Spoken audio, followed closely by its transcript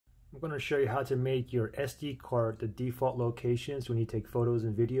I'm going to show you how to make your SD card the default locations when you take photos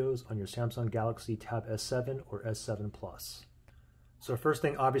and videos on your Samsung Galaxy Tab S7 or S7 Plus. So first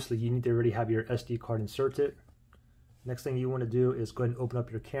thing, obviously, you need to already have your SD card inserted. Next thing you want to do is go ahead and open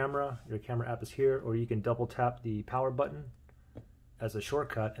up your camera. Your camera app is here, or you can double tap the power button as a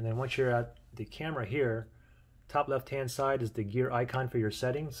shortcut. And then once you're at the camera here, top left hand side is the gear icon for your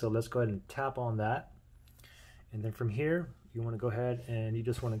settings. So let's go ahead and tap on that. And then from here, you want to go ahead and you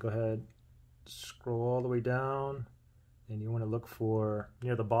just want to go ahead, scroll all the way down, and you want to look for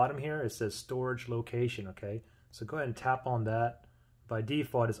near the bottom here, it says storage location. Okay, so go ahead and tap on that. By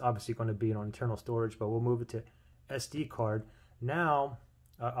default, it's obviously going to be on internal storage, but we'll move it to SD card. Now,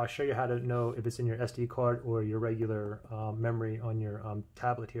 I'll show you how to know if it's in your SD card or your regular memory on your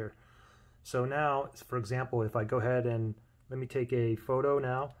tablet here. So now, for example, if I go ahead and let me take a photo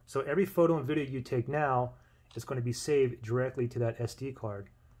now. So every photo and video you take now, it's going to be saved directly to that SD card.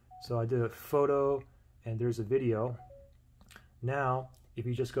 So I did a photo and there's a video. Now, if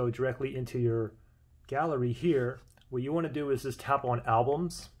you just go directly into your gallery here, what you want to do is just tap on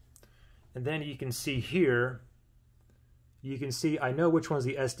albums, and then you can see here, you can see, I know which one's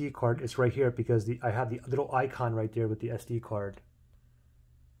the SD card. It's right here because I have the little icon right there with the SD card.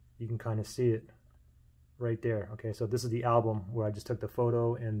 You can kind of see it right there. Okay, so this is the album where I just took the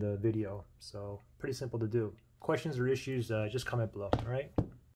photo and the video. So pretty simple to do. Questions or issues, just comment below. All right.